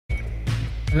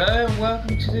Hello and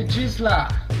welcome to the Jizzla.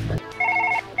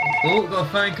 Oh, got a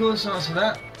phone call, let's answer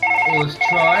that. Or let's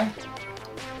try.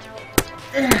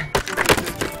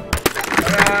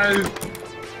 Hello?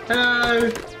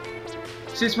 Hello?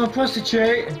 Is this my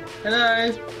prostitute?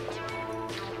 Hello?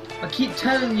 I keep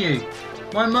telling you,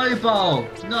 my mobile,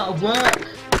 not at work.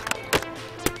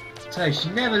 So she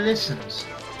never listens.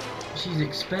 She's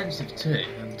expensive too,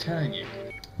 I'm telling you.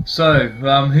 So,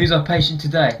 who's our patient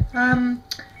today?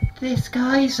 This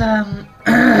guy's, Sorry,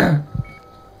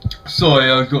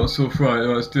 I've got a sore throat,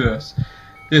 let's do this.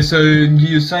 Yeah, so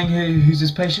you were saying who's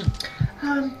this patient?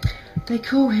 They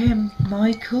call him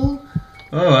Michael.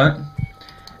 Alright.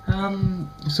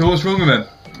 So what's wrong with him?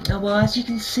 Well, as you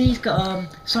can see, he's got,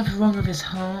 something wrong with his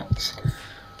heart.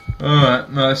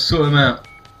 Alright, no, let's sort him out.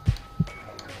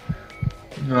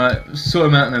 Right, let's sort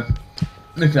him out now.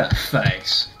 Look at that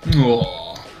face.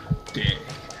 Oh, dick.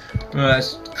 Right,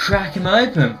 let's crack him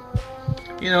open.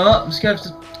 You know what? Let's go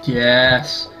to.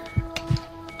 Yes.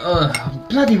 Ugh,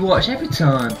 bloody watch every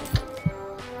time.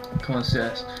 Come on,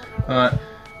 sis. Alright.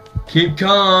 Keep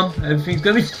calm. Everything's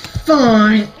gonna be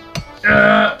fine.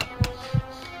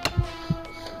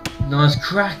 Nice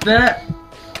crack there.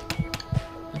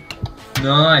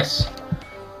 Nice.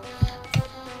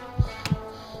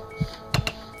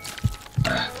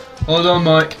 Hold on,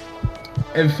 Mike.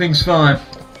 Everything's fine.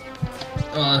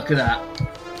 Oh, look at that.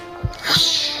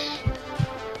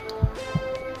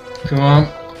 Come on.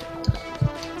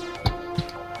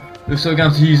 Looks like we're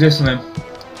going to use this on him.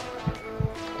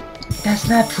 That's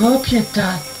not appropriate,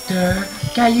 doctor.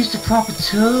 Gotta use the proper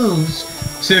tools.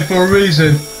 It's here for a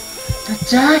reason. The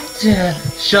doctor.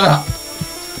 Shut up.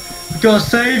 We gotta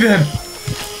save him.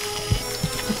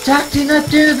 The doctor's not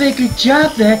doing a very good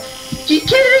job there. You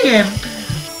kidding him?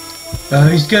 Oh,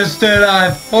 he's gonna stay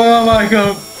alive. Oh,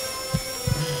 Michael.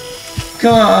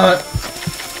 Come on.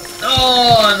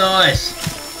 Oh, nice.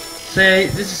 See,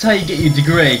 this is how you get your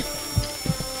degree.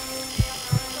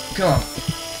 Come on.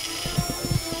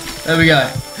 There we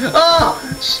go. Oh,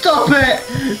 stop it!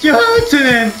 You're hurting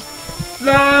him.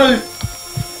 No.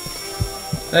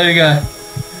 There we go.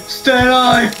 Stay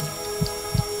alive.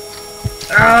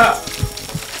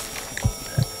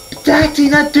 Doctor,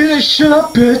 you're not doing it. Shut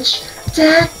up, bitch.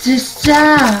 Doctor,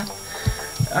 stop.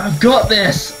 I've got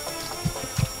this.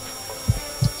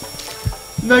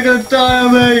 You're not gonna die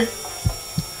on me.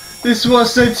 This is what I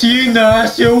said to you,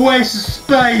 nurse. You're a waste of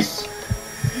space.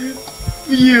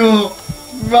 You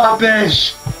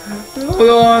rubbish. Hold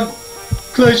on.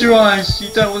 Close your eyes.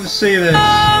 You don't want to see this.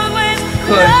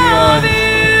 Close your eyes.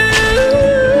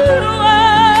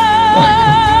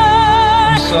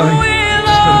 I'm sorry. It's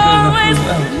not good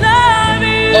enough for the mouse.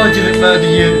 I didn't murder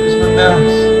you. It's my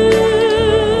mouse.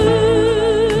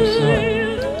 I'm sorry.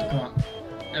 Come on.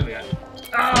 There we go.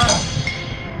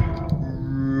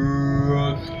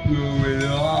 What's going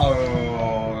on?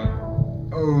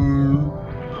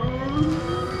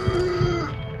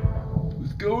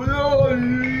 What's going on?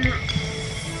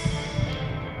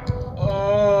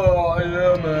 Oh,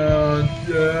 yeah, man.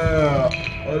 Yeah.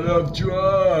 I love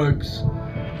drugs.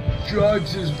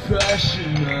 Drugs is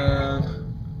passion, man.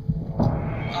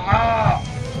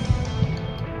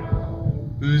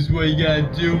 This is what you gotta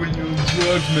do when you're on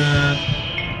drugs, man.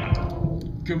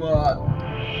 Come on.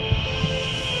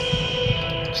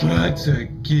 Drugs are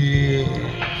good.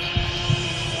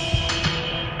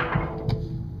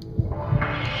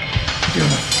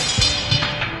 Come on.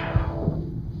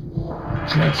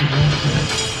 Drugs are really good.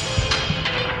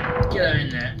 Get out in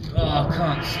there. Oh, I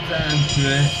can't stand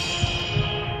this.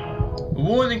 A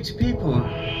warning to people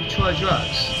who try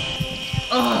drugs.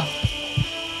 Oh,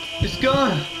 it's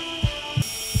gone.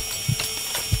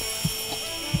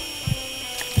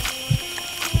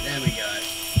 There we go.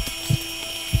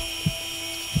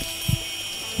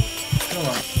 Come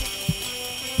on.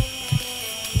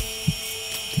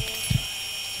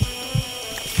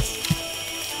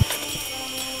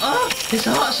 Oh, his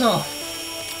heart's off.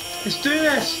 Let's do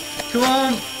this. Come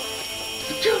on.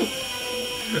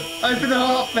 Open the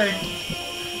heart thing.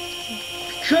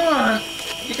 Come on.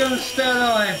 You're gonna stay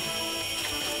alive.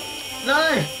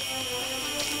 No.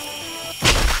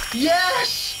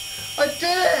 Yes. I did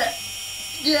it.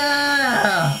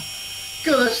 Yeah.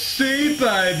 Gotta see,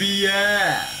 baby.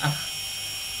 Yeah.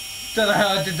 Don't know how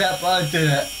I did that, but I did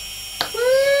it.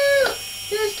 Woo!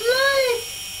 It's life.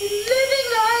 It's living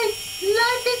life.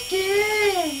 Life is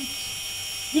good.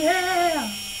 Yeah.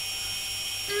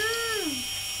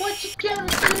 What you gonna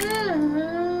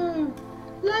do?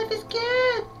 Life is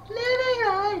good. Living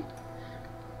life.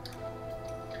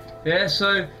 Yeah,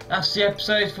 so that's the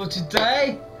episode for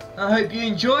today. I hope you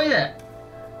enjoyed it.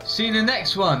 See you in the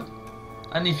next one.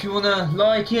 And if you wanna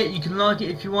like it, you can like it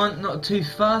if you want, not too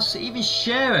fussed. Even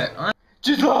share it.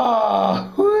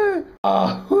 Jizzla!